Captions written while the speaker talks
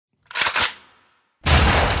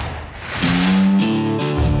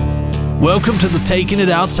Welcome to the Taking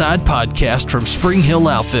It Outside podcast from Spring Hill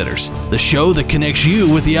Outfitters, the show that connects you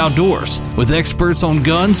with the outdoors, with experts on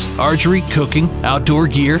guns, archery, cooking, outdoor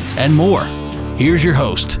gear, and more. Here's your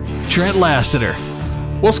host, Trent Lassiter.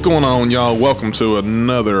 What's going on, y'all? Welcome to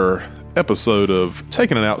another episode of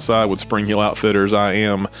Taking It Outside with Spring Hill Outfitters. I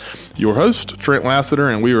am your host, Trent Lassiter,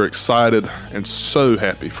 and we are excited and so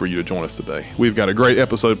happy for you to join us today. We've got a great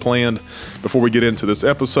episode planned. Before we get into this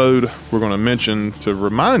episode, we're going to mention to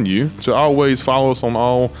remind you to always follow us on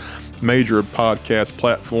all major podcast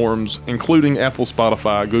platforms, including Apple,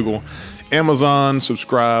 Spotify, Google, Amazon.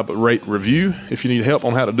 Subscribe, rate, review. If you need help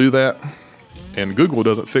on how to do that and Google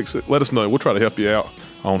doesn't fix it, let us know. We'll try to help you out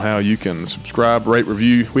on how you can subscribe, rate,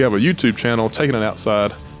 review. We have a YouTube channel, Taking It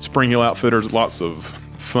Outside, Spring Hill Outfitters. Lots of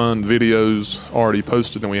fun videos already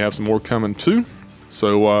posted, and we have some more coming too.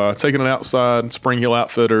 So Taking It Outside, Spring Hill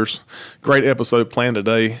Outfitters. Great episode planned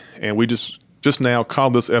today, and we just now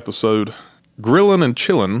called this episode Grillin' and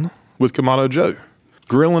Chillin' with Kamado Joe.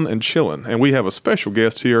 Grillin' and Chillin'. And we have a special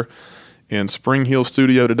guest here in Spring Hill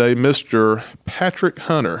studio today, Mr. Patrick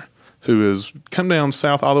Hunter, who has come down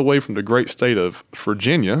south all the way from the great state of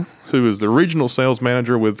Virginia, who is the regional sales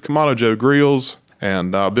manager with Kamado Joe Grills,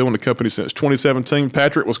 and been with the company since 2017.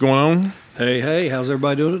 Patrick, what's going on? Hey, how's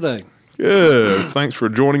everybody doing today? Good. Thanks for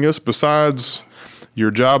joining us. Besides your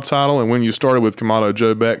job title and when you started with Kamado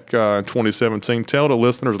Joe back in 2017, tell the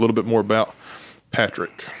listeners a little bit more about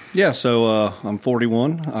Patrick. Yeah, so I'm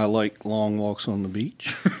 41. I like long walks on the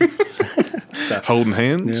beach. Holding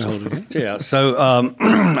hands? Yeah, holding hands. Yeah. So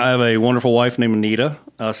I have a wonderful wife named Anita,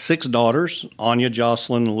 6 daughters, Anya,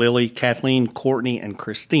 Jocelyn, Lily, Kathleen, Courtney, and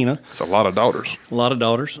Christina. That's a lot of daughters. A lot of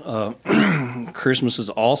daughters. Christmas is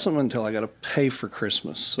awesome until I got to pay for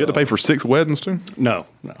Christmas. So. You have to pay for 6 weddings too? No.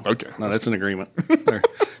 Okay. No, that's an agreement.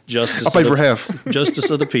 Justice I'll pay for half. Justice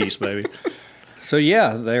of the peace, baby. So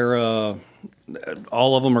yeah, they're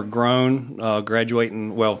all of them are grown,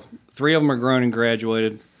 graduating. Well, 3 of them are grown and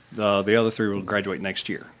graduated. The other 3 will graduate next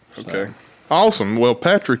year. So. Okay. Awesome. Well,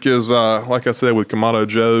 Patrick is, like I said, with Kamado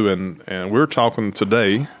Joe, and we're talking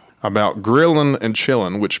today about grilling and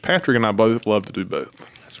chilling, which Patrick and I both love to do both.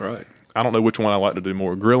 That's right. I don't know which one I like to do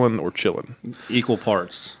more, grilling or chilling. Equal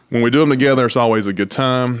parts. When we do them together, it's always a good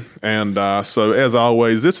time. And so, as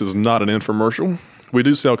always, this is not an infomercial. We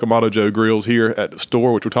do sell Kamado Joe grills here at the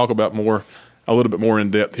store, which we'll talk about a little bit more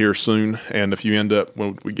in depth here soon. And if you end up,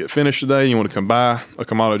 when we get finished today, you want to come buy a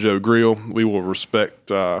Kamado Joe grill, we will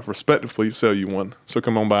respectively sell you one. So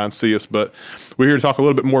come on by and see us. But we're here to talk a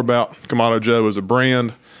little bit more about Kamado Joe as a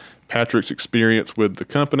brand, Patrick's experience with the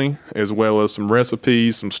company, as well as some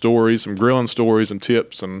recipes, some stories, some grilling stories and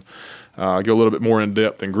tips, and go a little bit more in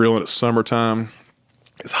depth in grilling. It's summertime.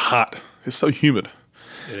 It's hot. It's so humid.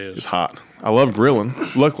 It is. It's hot. I love grilling.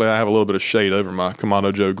 Luckily, I have a little bit of shade over my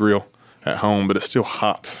Kamado Joe grill at home, but it's still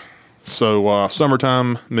hot. So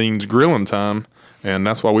summertime means grilling time, and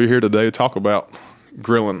that's why we're here today to talk about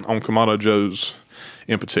grilling on Kamado Joe's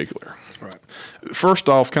in particular. Right. First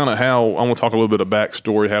off, kind of how I want to talk a little bit of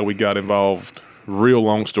backstory, how we got involved. Real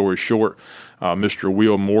long story short, Mr.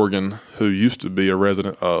 Will Morgan, who used to be a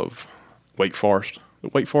resident of Wake Forest,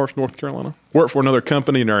 North Carolina, worked for another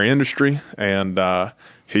company in our industry, and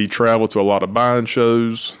he traveled to a lot of buying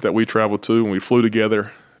shows that we traveled to, and we flew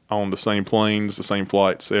together on the same planes, the same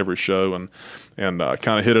flights, every show, and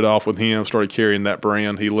kind of hit it off with him, started carrying that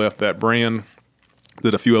brand. He left that brand,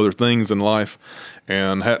 did a few other things in life,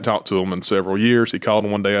 and hadn't talked to him in several years. He called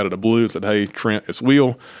him one day out of the blue and said, "Hey, Trent, it's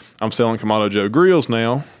Will. I'm selling Kamado Joe grills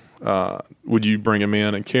now. Would you bring him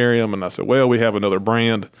in and carry him?" And I said, "Well, we have another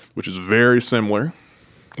brand, which is very similar.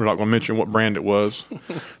 We're not going to mention what brand it was.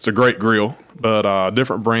 It's a great grill, but a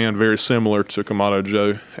different brand, very similar to Kamado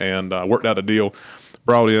Joe," and worked out a deal.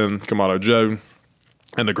 Brought in Kamado Joe,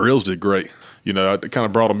 and the grills did great. You know, I kind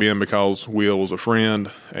of brought them in because Will was a friend,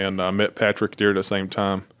 and I met Patrick there at the same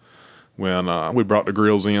time when we brought the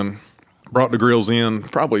grills in. Brought the grills in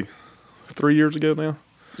probably 3 years ago now.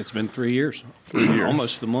 It's been 3 years. 3 years.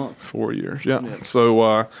 Almost a month. 4 years, yeah.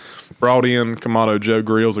 So brought in Kamado Joe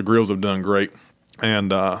grills. The grills have done great.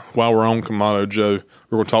 And while we're on Kamado Joe,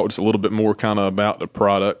 we're going to talk just a little bit more kind of about the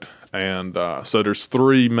product. And so there's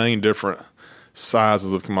 3 main different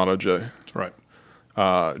sizes of Kamado Joe. That's right.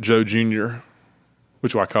 Joe Jr.,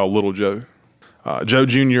 which I call Little Joe. Joe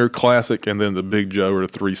Jr., Classic, and then the Big Joe are the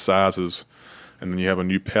 3 sizes. And then you have a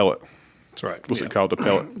new pellet. That's right. What's it called, the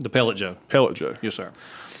pellet? The Pellet Joe. Pellet Joe. Yes, sir.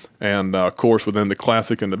 And, of course, within the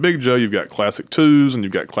Classic and the Big Joe, you've got Classic 2s and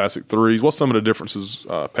you've got Classic 3s. What's some of the differences,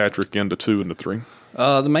 Patrick, in the 2 and the 3?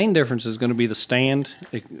 The main difference is going to be the stand.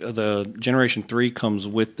 The Generation 3 comes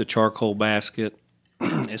with the charcoal basket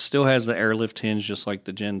It still has the airlift hinge, just like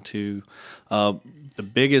the Gen 2. The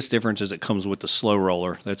biggest difference is it comes with the slow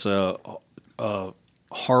roller. That's a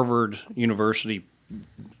Harvard University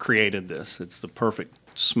created this. It's the perfect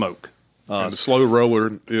smoke. And the slow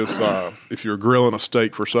roller is, if you're grilling a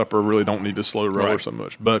steak for supper, really don't need the slow roller Right. so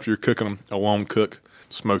much. But if you're cooking a long cook,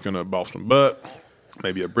 smoking a Boston butt,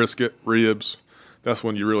 maybe a brisket, ribs, that's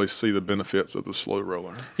when you really see the benefits of the slow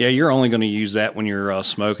roller. Yeah, you're only going to use that when you're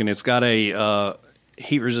smoking. It's got a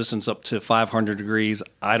heat resistance up to 500 degrees.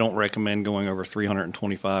 I don't recommend going over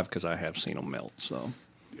 325 because I have seen them melt. So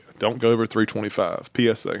Don't go over 325,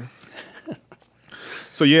 PSA.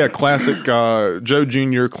 So, yeah, classic Joe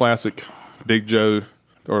Jr., classic Big Joe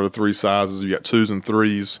are the three sizes. You got 2s and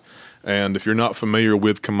 3s. And if you're not familiar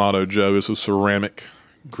with Kamado Joe, it's a ceramic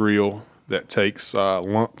grill that takes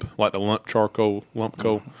lump, like the lump charcoal, lump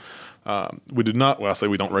coal. We did not, well, I say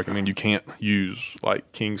we don't recommend, you can't use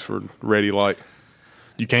like Kingsford Ready Light.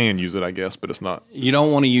 You can use it, I guess, but it's not. you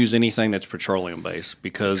don't want to use anything that's petroleum based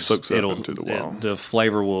because Soaks up into the wall. the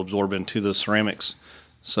flavor will absorb into the ceramics.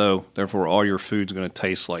 So therefore, all your food's going to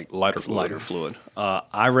taste like Lighter fluid.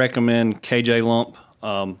 I recommend KJ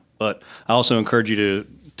lump, but I also encourage you to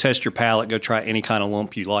test your palate. Go try any kind of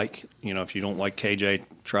lump you like. If you don't like KJ,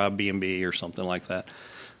 try B&B or something like that.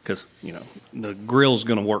 Because the grill's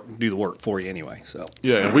going to do the work for you anyway. So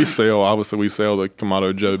Yeah, and we sell the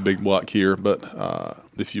Kamado Joe Big Block here, but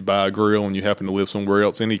if you buy a grill and you happen to live somewhere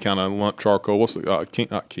else, any kind of lump charcoal,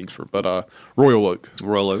 not Kingsford, but Royal Oak.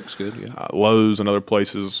 Royal Oak's good, yeah. Lowe's and other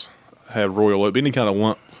places have Royal Oak. But any kind of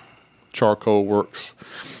lump charcoal works.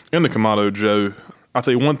 In the Kamado Joe, I'll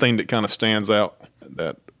tell you one thing that kind of stands out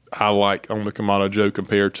that I like on the Kamado Joe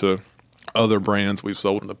compared to other brands we've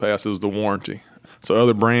sold in the past is the warranty. So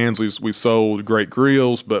other brands, we've sold great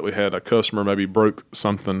grills, but we had a customer maybe broke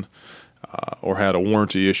something or had a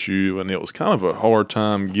warranty issue, and it was kind of a hard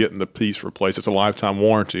time getting the piece replaced. It's a lifetime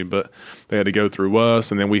warranty, but they had to go through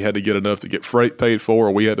us, and then we had to get enough to get freight paid for,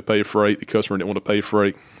 or we had to pay freight. The customer didn't want to pay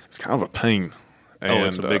freight. It's kind of a pain. And,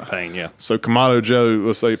 It's a big pain, yeah. So Kamado Joe,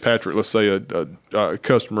 let's say a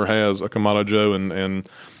customer has a Kamado Joe and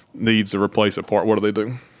needs to replace a part. What do they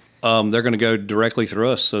do? They're going to go directly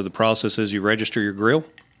through us. So the process is you register your grill,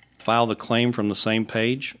 file the claim from the same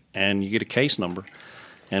page, and you get a case number.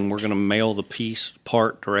 And we're going to mail the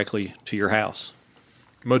part directly to your house.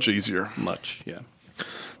 Much easier. Much, yeah.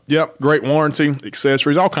 Yep, great warranty,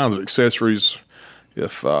 accessories, all kinds of accessories.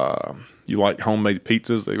 If you like homemade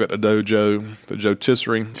pizzas, they've got the Dojo, the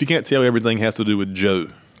Jotisserie. If you can't tell, everything has to do with Joe.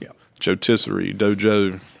 Yeah. Jotisserie,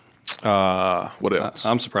 Dojo. What else?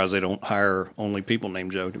 I'm surprised they don't hire only people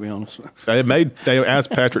named Joe, to be honest. They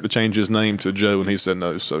asked Patrick to change his name to Joe, and he said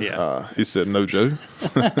no. So Yeah. he said no, Joe.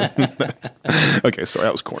 Okay, sorry,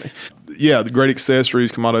 that was corny. Yeah, the great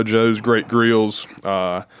accessories, Kamado Joe's, great grills.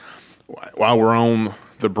 While we're on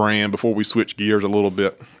the brand, before we switch gears a little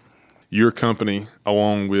bit, your company,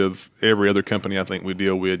 along with every other company I think we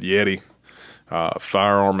deal with, Yeti,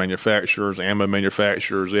 firearm manufacturers, ammo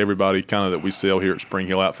manufacturers, everybody kind of that we sell here at Spring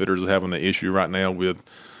Hill Outfitters is having an issue right now with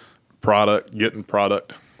getting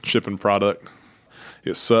product, shipping product.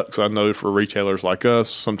 It sucks, I know, for retailers like us.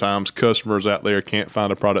 Sometimes customers out there can't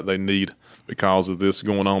find a product they need because of this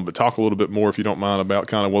going on. But talk a little bit more, if you don't mind, about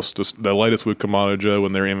kind of what's the latest with Kamado Joe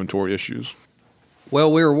and their inventory issues.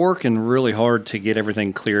 Well, we were working really hard to get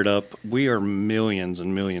everything cleared up. We are millions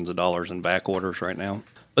and millions of dollars in back orders right now.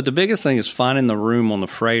 But the biggest thing is finding the room on the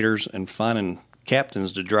freighters and finding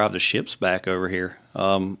captains to drive the ships back over here.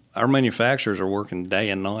 Our manufacturers are working day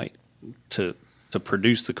and night to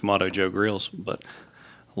produce the Kamado Joe grills, but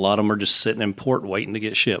a lot of them are just sitting in port waiting to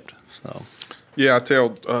get shipped. So, Yeah, I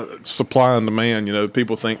tell supply and demand,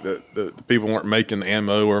 people think that people aren't making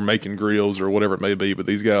ammo or making grills or whatever it may be, but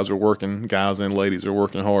these guys and ladies are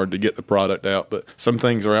working hard to get the product out. But some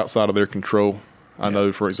things are outside of their control. I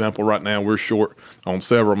know, for example, right now we're short on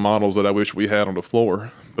several models that I wish we had on the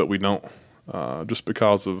floor, but we don't, just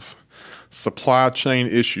because of supply chain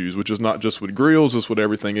issues, which is not just with grills, it's with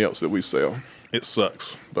everything else that we sell. It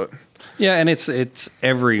sucks, but yeah, and it's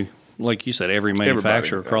like you said, every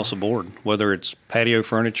manufacturer across the board, whether it's patio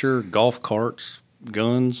furniture, golf carts,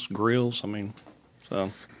 guns, grills.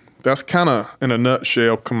 So that's kind of, in a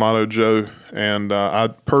nutshell, Kamado Joe. And I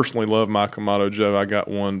personally love my Kamado Joe. I got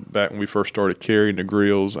one back when we first started carrying the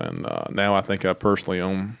grills, and now I think I personally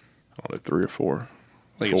own, 3 or 4.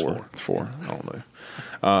 I think it's 4. I don't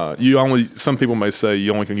know. Some people may say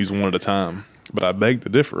you only can use one at a time, but I beg to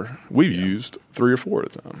differ. We've used 3 or 4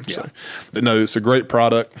 at a time. Yeah. So, but no, it's a great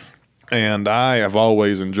product, and I have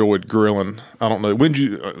always enjoyed grilling. I don't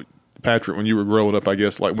know, Patrick, when you were growing up, I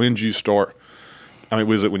guess, when did you start I mean,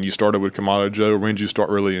 was it when you started with Kamado Joe, or when did you start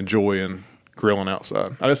really enjoying grilling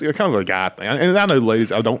outside? It's kind of a guy thing. And I know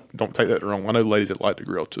ladies, I don't take that wrong. I know ladies that like to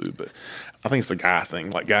grill too, but I think it's a guy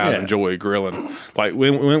thing. Like guys enjoy grilling. Like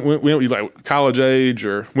when were you like college age,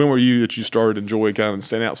 or when were you that you started enjoying kind of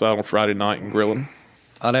standing outside on Friday night and grilling?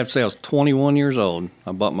 I'd have to say I was 21 years old.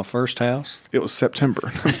 I bought my first house. It was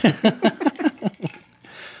September.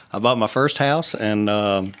 I bought my first house and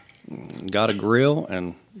got a grill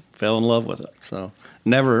and fell in love with it. So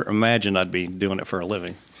never imagined I'd be doing it for a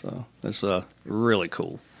living. So it's really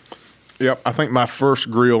cool. Yep. I think my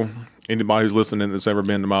first grill, anybody who's listening that's ever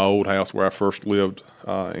been to my old house where I first lived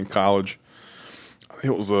in college,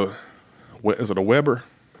 it was is it a Weber?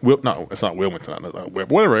 No, it's not Wilmington. I know that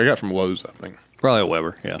Weber. Whatever I got from Lowe's, I think. Probably a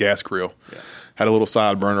Weber, yeah. Gas grill. Yeah. Had a little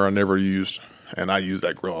side burner I never used, and I used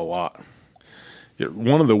that grill a lot.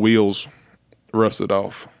 One of the wheels rusted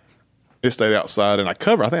off. It stayed outside, and I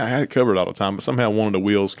think I had it covered all the time, but somehow one of the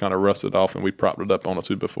wheels kind of rusted off, and we propped it up on a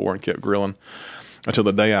 2x4 and kept grilling until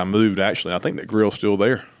the day I moved, actually. I think the grill's still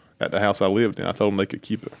there at the house I lived in. I told them they could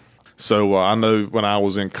keep it. So I know when I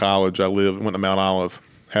was in college, went to Mount Olive,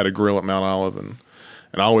 had a grill at Mount Olive, and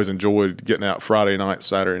I always enjoyed getting out Friday night,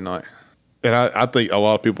 Saturday night. And I think a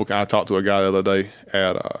lot of people, I talked to a guy the other day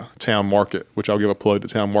at Town Market, which I'll give a plug to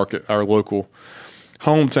Town Market, our local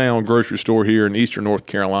hometown grocery store here in eastern North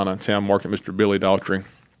Carolina, Town Market, Mr. Billy Daughtry.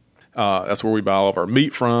 That's where we buy all of our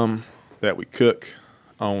meat from that we cook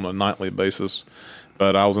on a nightly basis.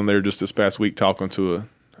 But I was in there just this past week talking to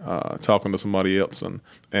somebody else, and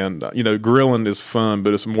you know, grilling is fun,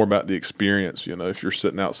 but it's more about the experience. You know, if you're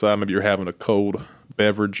sitting outside, maybe you're having a cold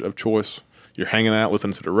beverage of choice. You're hanging out,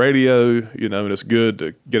 listening to the radio, you know, and it's good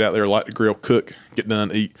to get out there, light the grill, cook, get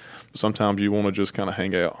done, eat. But sometimes you want to just kind of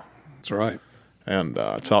hang out. That's right. And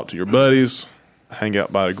talk to your buddies, hang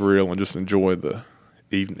out by the grill, and just enjoy the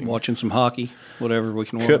evening. Watching some hockey, whatever we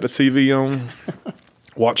can watch. Cut the TV on,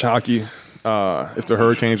 watch hockey. If the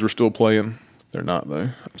Hurricanes were still playing, they're not, though.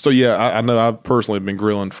 So, yeah, I know I've personally been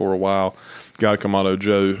grilling for a while. Got a Kamado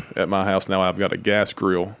Joe at my house now. I've got a gas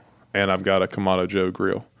grill, and I've got a Kamado Joe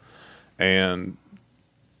grill. And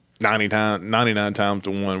 99 times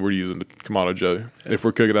to 1, we're using the Kamado Joe. Yeah. If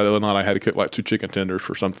we're cooking out the other night, I had to cook like 2 chicken tenders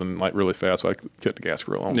for something like really fast, so I could cut the gas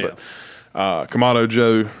grill on. Yeah. But Kamado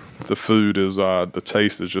Joe, the food is the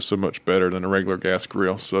taste is just so much better than a regular gas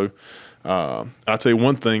grill. So I'll tell you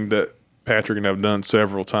one thing that Patrick and I have done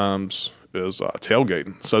several times is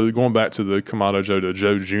tailgating. So going back to the Kamado Joe to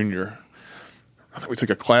Joe Jr., I think we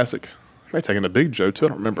took a classic. May have taken a big Joe too. I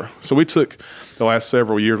don't remember. So we took the last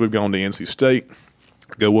several years. We've gone to NC State,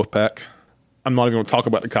 go Wolfpack. I'm not even going to talk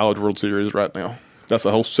about the College World Series right now. That's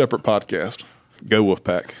a whole separate podcast. Go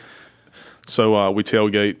Wolfpack. So we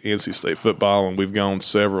tailgate NC State football, and we've gone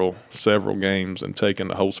several games and taken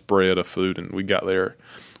the whole spread of food. And we got there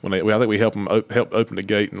when I think we helped open the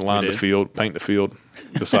gate and line the field, paint the field,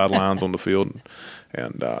 the sidelines on the field,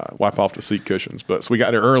 and wipe off the seat cushions. But so we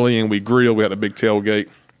got there early and we grilled. We had a big tailgate.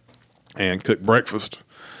 And cook breakfast,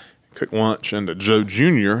 cook lunch, and the Joe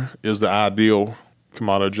Jr. is the ideal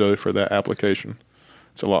Kamado Joe for that application.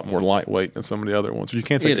 It's a lot more lightweight than some of the other ones. You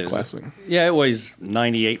can't take the classic. Yeah, it weighs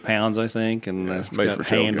 98 pounds, I think, and it's got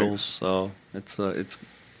handles, so it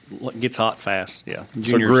gets hot fast. Yeah,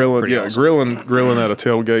 Junior's grilling at a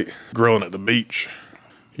tailgate, grilling at the beach.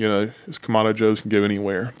 You know, Kamado Joes can go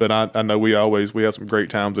anywhere. But I know we have some great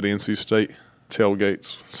times at NC State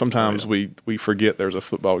tailgates. Sometimes we forget there's a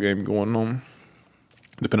football game going on,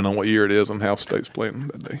 depending on what year it is and how State's playing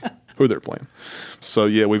that day, who they're playing. So,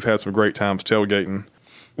 yeah, we've had some great times tailgating.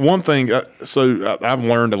 One thing, I've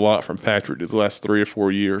learned a lot from Patrick the last 3 or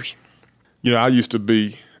 4 years. You know,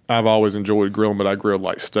 I've always enjoyed grilling, but I grilled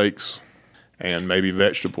like steaks and maybe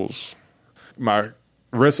vegetables. My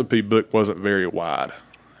recipe book wasn't very wide,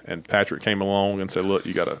 and Patrick came along and said, look,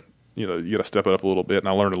 you got to step it up a little bit. And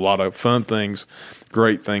I learned a lot of fun things,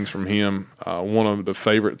 great things from him. One of the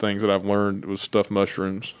favorite things that I've learned was stuffed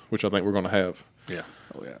mushrooms, which I think we're going to have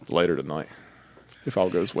later tonight, if all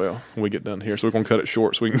goes well, when we get done here. So we're going to cut it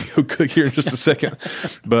short so we can go cook here in just a second.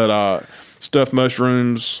 But stuffed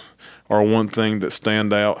mushrooms are one thing that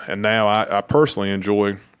stand out. And now I personally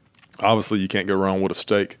enjoy, obviously you can't go wrong with a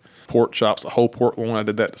steak. Pork chops, a whole pork loin. I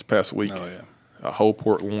did that this past week. Oh, yeah. A whole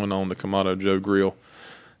pork loin on the Kamado Joe grill.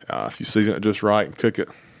 If you season it just right and cook it,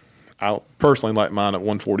 I personally like mine at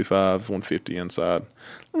 145, 150 inside.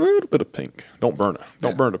 A little bit of pink. Don't burn it.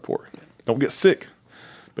 Don't burn the pork. Don't get sick,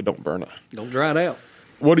 but don't burn it. Don't dry it out.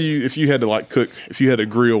 If you had to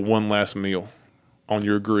grill one last meal on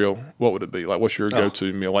your grill, what would it be? Like, what's your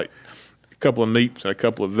go-to meal? Like couple of meats and a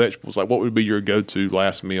couple of vegetables, like what would be your go-to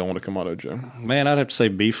last meal on a Kamado Joe? Man, I'd have to say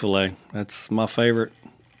beef fillet. That's my favorite.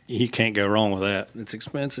 You can't go wrong with that. It's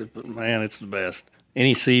expensive, but man, it's the best.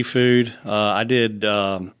 Any seafood. I did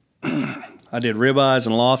ribeyes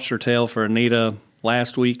and lobster tail for Anita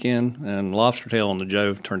last weekend, and lobster tail on the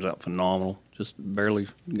Joe turns out phenomenal. Just barely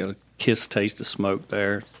got a kiss taste of smoke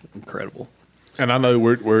there. It's incredible. And I know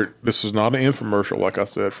this is not an infomercial, like I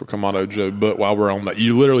said, for Kamado Joe, but while we're on that,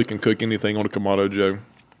 you literally can cook anything on a Kamado Joe.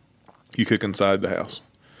 You cook inside the house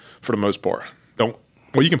for the most part.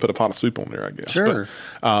 Well, you can put a pot of soup on there, I guess. Sure.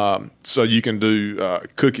 But, so you can do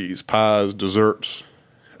cookies, pies, desserts,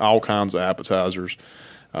 all kinds of appetizers.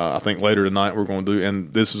 I think later tonight we're going to do,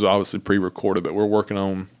 and this is obviously pre-recorded, but we're working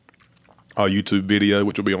on a YouTube video,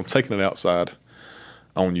 which will be on Taking It Outside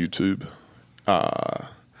on YouTube.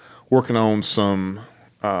 Working on some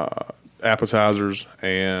appetizers,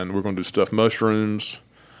 and we're going to do stuffed mushrooms.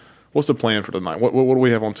 What's the plan for tonight? What do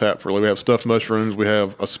we have on tap for? We have stuffed mushrooms. We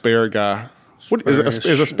have asparagus. What is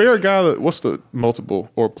asparagus? What's the multiple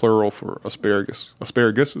or plural for asparagus?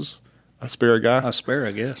 Asparaguses? Asparagus?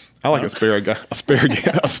 Asparagus. I like asparagus.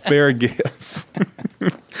 Asparagus.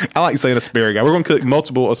 I like saying asparagus. We're going to cook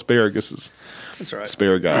multiple asparaguses. That's right.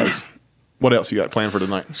 Asparagus. What else you got planned for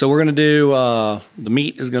tonight? So we're going to do, the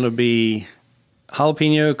meat is going to be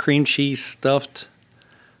jalapeno, cream cheese stuffed,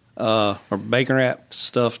 or bacon wrapped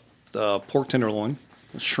stuffed pork tenderloin,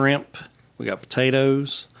 shrimp. We got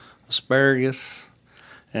potatoes, asparagus,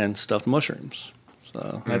 and stuffed mushrooms.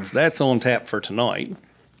 So that's on tap for tonight.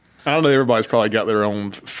 I don't know. Everybody's probably got their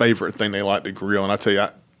own favorite thing they like to grill, and I tell you,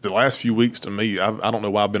 the last few weeks to me, I don't know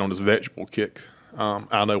why I've been on this vegetable kick.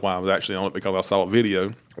 I know why I was actually on it, because I saw a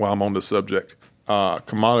video while I'm on this subject.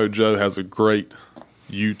 Kamado Joe has a great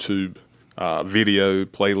YouTube video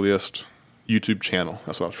playlist, YouTube channel.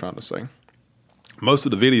 That's what I was trying to say. Most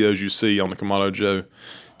of the videos you see on the Kamado Joe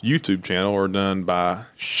YouTube channel are done by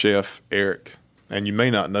Chef Eric. And you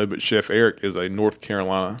may not know, but Chef Eric is a North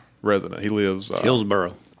Carolina resident. He lives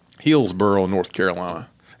Hillsboro, North Carolina.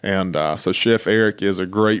 And so Chef Eric is a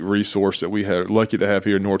great resource that we are lucky to have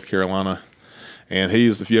here in North Carolina. And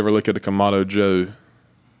if you ever look at the Kamado Joe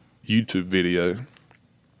YouTube video,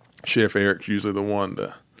 Chef Eric's usually the one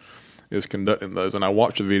that is conducting those. And I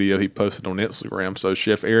watched a video he posted on Instagram. So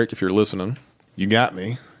Chef Eric, if you're listening, you got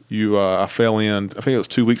me. I fell in, I think it was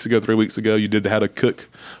 3 weeks ago, you did how to cook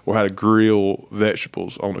or how to grill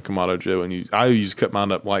vegetables on the Kamado Joe. And I used to cut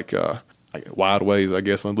mine up like wide ways, I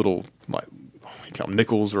guess, in little, like, you call them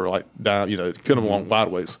nickels or like, cut them along wide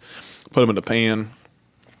ways. Put them in the pan,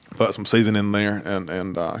 put some seasoning in there,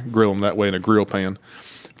 and grill them that way in a grill pan.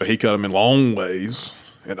 But he cut them in long ways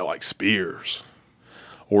into like spears.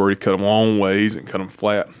 Or he cut them long ways and cut them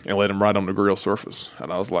flat and let them right on the grill surface.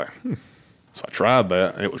 And I was like, So I tried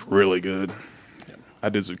that, and it was really good. I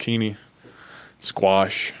did zucchini,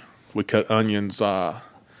 squash. We cut onions,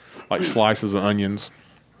 like slices of onions,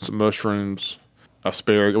 some mushrooms,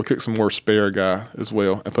 asparagus. We cooked some more asparagus as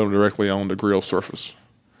well and put them directly on the grill surface.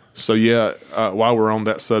 So, while we're on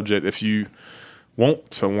that subject, if you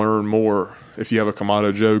want to learn more, if you have a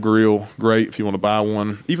Kamado Joe grill, great. If you want to buy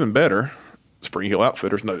one, even better, Spring Hill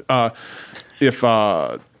Outfitters. No,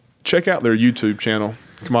 check out their YouTube channel,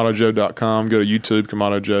 KamadoJoe.com. Go to YouTube,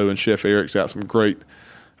 Kamado Joe, and Chef Eric's got some great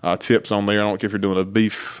tips on there. I don't care if you're doing a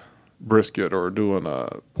beef brisket or doing a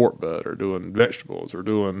pork butt or doing vegetables or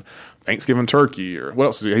doing Thanksgiving turkey or what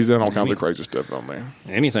else is he? He's done all kinds of crazy stuff on there.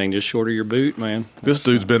 Anything, just short of your boot, man. This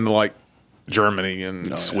dude's been to like Germany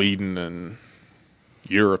and Sweden and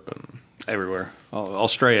Europe and everywhere.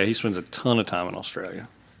 Australia. He spends a ton of time in Australia.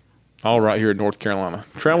 All right here in North Carolina.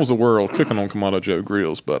 Travels the world cooking on Kamado Joe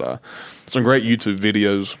grills, but some great YouTube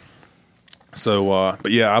videos. So,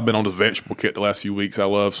 but yeah, I've been on this vegetable kick the last few weeks. I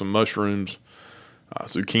love some mushrooms,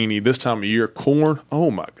 zucchini. This time of year, corn. Oh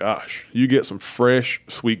my gosh. You get some fresh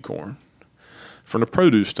sweet corn from the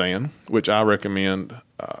produce stand, which I recommend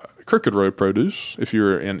Crooked Road Produce if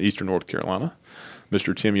you're in eastern North Carolina.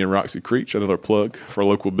 Mr. Timmy and Roxy Creech, another plug for a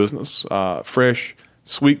local business. Fresh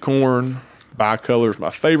sweet corn. Bicolor is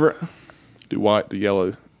my favorite. Do white, do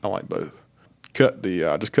yellow. I like both.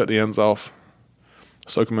 Just cut the ends off.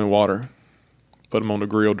 Soak them in water. Put them on the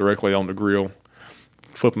grill, directly on the grill.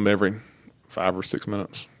 Flip them every 5 or 6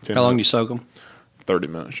 minutes. How long do you soak them? 30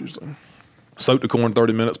 minutes usually. Soak the corn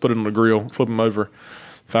 30 minutes, put it on the grill, flip them over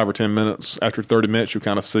 5 or 10 minutes. After 30 minutes, you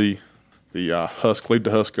kind of see the husk, leave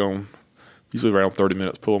the husk on. Usually around 30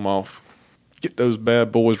 minutes, pull them off. Get those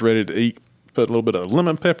bad boys ready to eat. Put a little bit of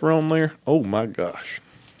lemon pepper on there. Oh, my gosh.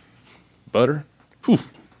 Butter. Whew. I'm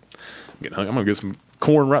getting hungry. I'm going to get some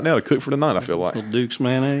corn right now to cook for tonight, I feel like. Little Duke's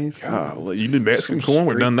mayonnaise. Golly, you do Mexican Some corn?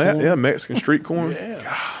 We've done that. street corn. Yeah, Mexican street corn. Yeah.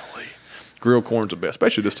 Golly. Grilled corn's the best,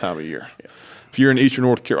 especially this time of year. If you're in Eastern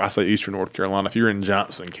North Carolina, I say Eastern North Carolina, if you're in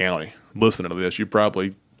Johnson County listening to this, you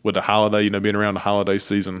probably, with the holiday, being around the holiday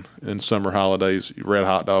season and summer holidays, red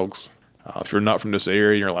hot dogs. If you're not from this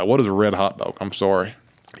area, you're like, what is a red hot dog? I'm sorry.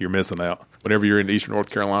 You're missing out. Whenever you're in Eastern North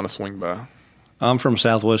Carolina, swing by. I'm from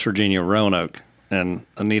Southwest Virginia, Roanoke, and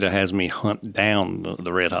Anita has me hunt down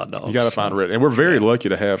the red hot dogs. You got to find red. And we're very lucky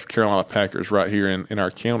to have Carolina Packers right here in our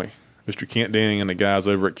county. Mr. Kent Denning and the guys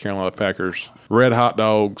over at Carolina Packers. Red hot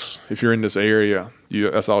dogs, if you're in this area,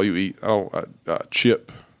 that's all you eat.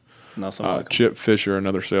 Chip. Nothing like 'em. Chip Fisher,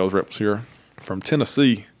 another sales rep, was here from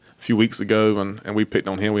Tennessee a few weeks ago, and we picked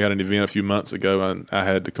on him. We had an event a few months ago, and I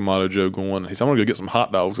had the Kamado Joe going. He said, I'm going to go get some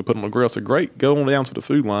hot dogs and put them on the grill. I said, great, go on down to the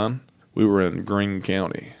food line. We were in Greene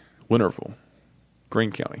County, Winterville.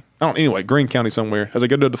 Greene County. Anyway, Greene County somewhere. As I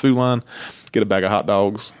go to the food line, get a bag of hot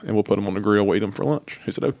dogs, and we'll put them on the grill, we'll eat them for lunch.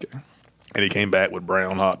 He said, okay. And he came back with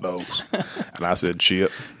brown hot dogs. And I said,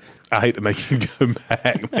 shit, I hate to make you go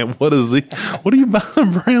back, man. What are you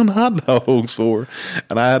buying brown hot dogs for?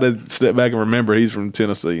 And I had to step back and remember he's from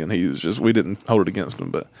Tennessee, and he was just, we didn't hold it against him,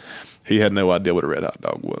 but he had no idea what a red hot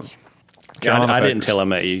dog was. I didn't tell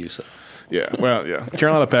him at you. So. Yeah, well, yeah.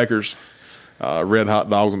 Carolina Packers, red hot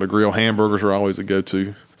dogs on the grill. Hamburgers are always a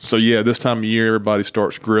go-to. So, yeah, this time of year, everybody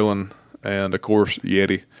starts grilling. And, of course,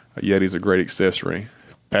 Yeti. Yeti's a great accessory.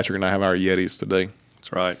 Patrick and I have our Yetis today.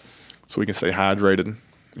 That's right. So we can stay hydrated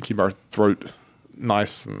and keep our throat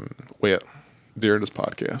nice and wet during this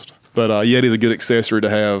podcast. But Yeti's a good accessory to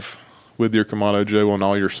have with your Kamado Joe on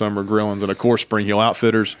all your summer grillings. And, of course, Spring Hill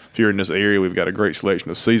Outfitters. If you're in this area, we've got a great selection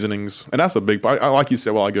of seasonings. And that's a big part. Like you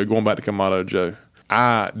said a while ago, going back to Kamado Joe,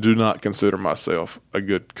 I do not consider myself a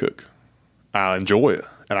good cook. I enjoy it,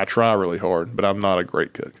 and I try really hard, but I'm not a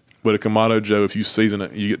great cook. With a Kamado Joe, if you season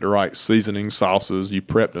it, you get the right seasoning, sauces, you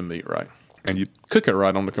prep the meat right, and you cook it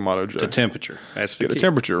right on the Kamado Joe. The temperature. That's the Get the key.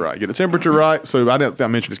 temperature right. Get the temperature right. So I didn't think I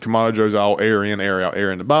mentioned this. Kamado Joe's all air in, air out.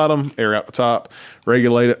 Air in the bottom, air out the top.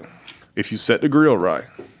 Regulate it. If you set the grill right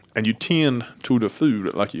and you tend to the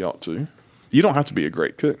food like you ought to, you don't have to be a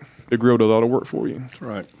great cook. The grill does all the work for you. That's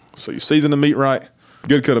right. So you season the meat right.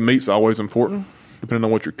 Good cut of meat's always important. Depending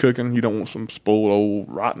on what you're cooking, you don't want some spoiled old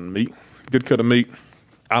rotten meat. Good cut of meat.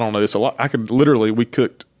 I don't know. It's a lot. We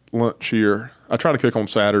cooked lunch here. I try to cook on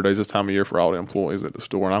Saturdays this time of year for all the employees at the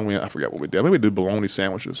store. And I forgot what we did. I think we did bologna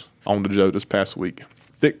sandwiches on the Joe this past week.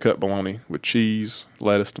 Thick cut bologna with cheese,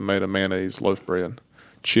 lettuce, tomato, mayonnaise, loaf bread,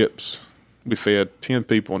 chips. We fed 10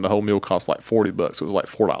 people, and the whole meal cost like $40. It was like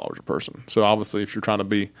 $4 a person. So obviously, if you're trying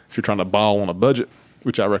to ball on a budget,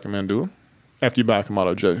 which I recommend doing after you buy a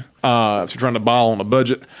Kamado Joe, if you're trying to ball on a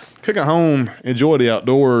budget, cook at home, enjoy the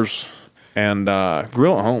outdoors, and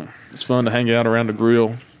grill at home. It's fun to hang out around the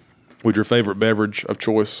grill with your favorite beverage of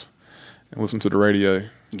choice and listen to the radio.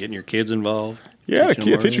 Getting your kids involved. Yeah,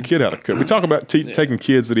 teach teach your kid how to cook. We talk about taking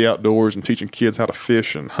kids to the outdoors and teaching kids how to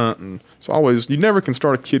fish and hunt. And it's always, you never can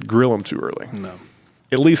start a kid grilling too early. No.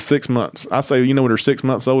 At least 6 months. I say, when they're 6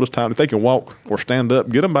 months old, it's time. If they can walk or stand up,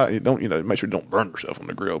 get them by. Don't make sure you don't burn yourself on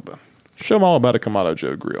the grill, but show them all about a Kamado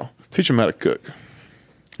Joe grill. Teach them how to cook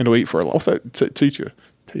and to eat for a long. What's that? Teach you.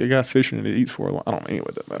 Take a guy fishing and he eats for a long. I don't know. Anyway,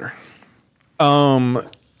 it doesn't matter.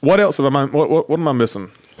 What else have I? What am I missing,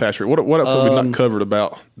 Patrick? What else have we not covered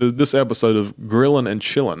about this episode of grilling and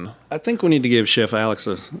chilling? I think we need to give Chef Alex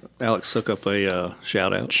Sukup a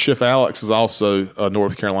shout out. Chef Alex is also a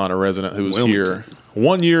North Carolina resident who was Wilmington. here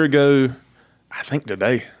 1 year ago. I think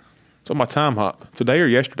today. It's on my time hop. Today or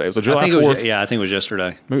yesterday? It was a July 4th. I think it was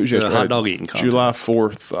yesterday. Maybe it was yesterday. The hot dog eating contest.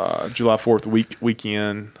 July 4th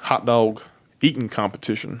weekend hot dog eating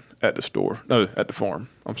competition at the store. No, at the farm.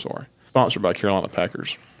 I'm sorry. Sponsored by Carolina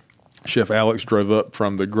Packers. Chef Alex drove up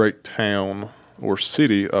from the great town or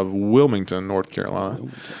city of Wilmington, North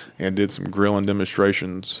Carolina, and did some grilling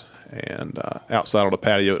demonstrations. And outside on the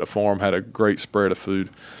patio at the farm, had a great spread of food.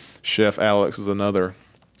 Chef Alex is another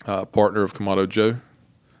partner of Kamado Joe,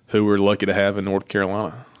 who we're lucky to have in North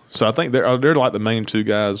Carolina. So I think they're like the main two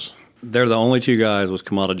guys. They're the only two guys with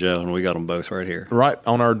Kamado Joe, and we got them both right here. Right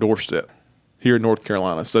on our doorstep here in North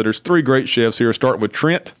Carolina. So there's three great chefs here, starting with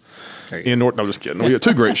Trent. No, just kidding. We have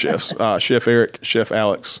two great chefs, Chef Eric, Chef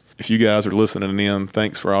Alex. If you guys are listening in,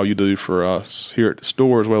 thanks for all you do for us here at the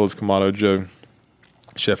store as well as Kamado Joe.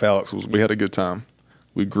 Chef Alex, we had a good time.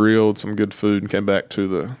 We grilled some good food and came back to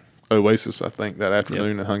the Oasis, I think, that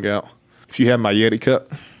afternoon and hung out. If you have my Yeti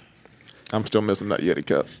cup, I'm still missing that Yeti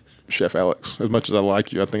cup. Chef Alex, as much as I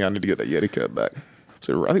like you, I think I need to get that Yeti cup back.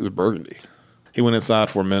 So I think it was burgundy. He went inside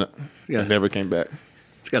for a minute and never came back.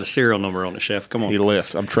 got a serial number on it, Chef. Come on. He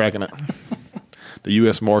left. I'm tracking it. The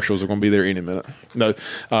U.S. Marshals are going to be there any minute. No,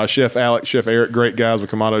 Chef Alex, Chef Eric, great guys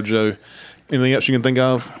with Kamado Joe. Anything else you can think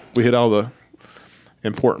of? We hit all the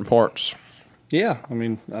important parts. Yeah, I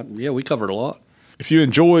mean, we covered a lot. If you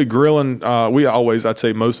enjoy grilling, I'd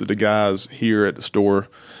say most of the guys here at the store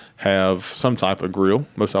have some type of grill.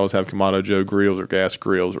 Most always have Kamado Joe grills or gas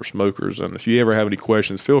grills or smokers. And if you ever have any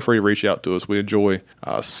questions, feel free to reach out to us. We enjoy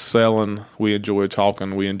selling. We enjoy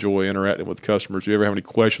talking. We enjoy interacting with customers. If you ever have any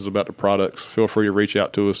questions about the products, feel free to reach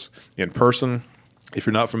out to us in person. If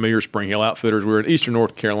you're not familiar, Spring Hill Outfitters, we're in eastern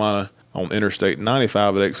North Carolina on Interstate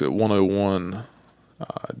 95 at exit 101,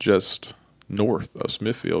 just north of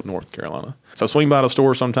Smithfield, North Carolina. So swing by the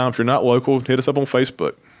store sometime. If you're not local, hit us up on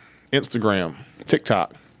Facebook, Instagram,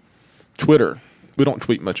 TikTok, Twitter. We don't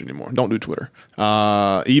tweet much anymore. Don't do Twitter.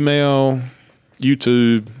 Email,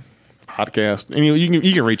 YouTube, podcast.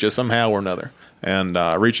 You can reach us somehow or another. And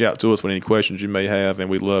reach out to us with any questions you may have, and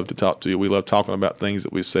we'd love to talk to you. We love talking about things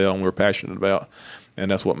that we sell and we're passionate about,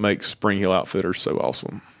 and that's what makes Spring Hill Outfitters so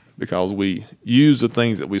awesome, because we use the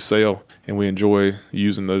things that we sell, and we enjoy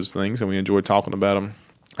using those things, and we enjoy talking about them,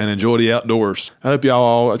 and enjoy the outdoors. I hope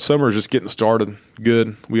y'all, summer is just getting started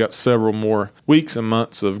good. We got several more weeks and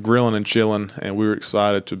months of grilling and chilling, and we're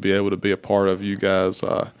excited to be able to be a part of you guys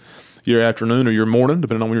your afternoon or your morning,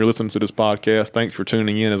 depending on when you're listening to this podcast. Thanks for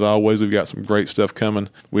tuning in. As always, we've got some great stuff coming.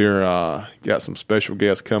 We're got some special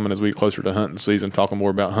guests coming as we get closer to hunting season, talking more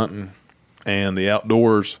about hunting and the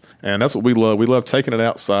outdoors. And that's what we love. We love taking it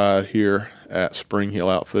outside here at Spring Hill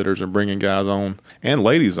Outfitters and bringing guys on and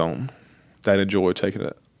ladies on that enjoy taking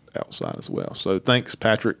it outside as well. So thanks,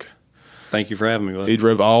 Patrick. Thank you for having me, bud. He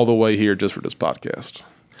drove all the way here just for this podcast.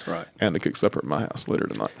 That's right. And to cook supper at my house later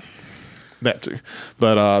tonight. That too.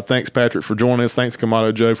 But thanks, Patrick, for joining us. Thanks,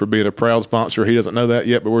 Kamado Joe, for being a proud sponsor. He doesn't know that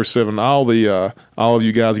yet, but we're sending all of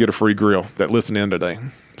you guys get a free grill that listen in today.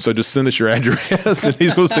 So just send us your address, and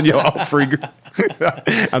he's going to send you all free grill.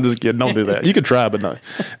 I'm just kidding. Don't do that. You can try, but no.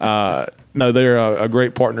 No, they're a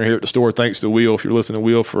great partner here at the store. Thanks to Will, if you're listening to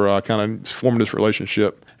Will, for kind of forming this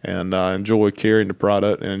relationship, and enjoy carrying the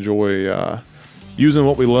product and enjoy using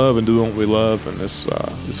what we love and doing what we love, and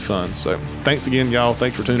it's fun. So thanks again, y'all.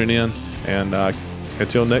 Thanks for tuning in. And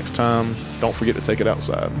until next time, don't forget to take it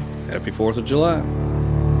outside. Happy 4th of July.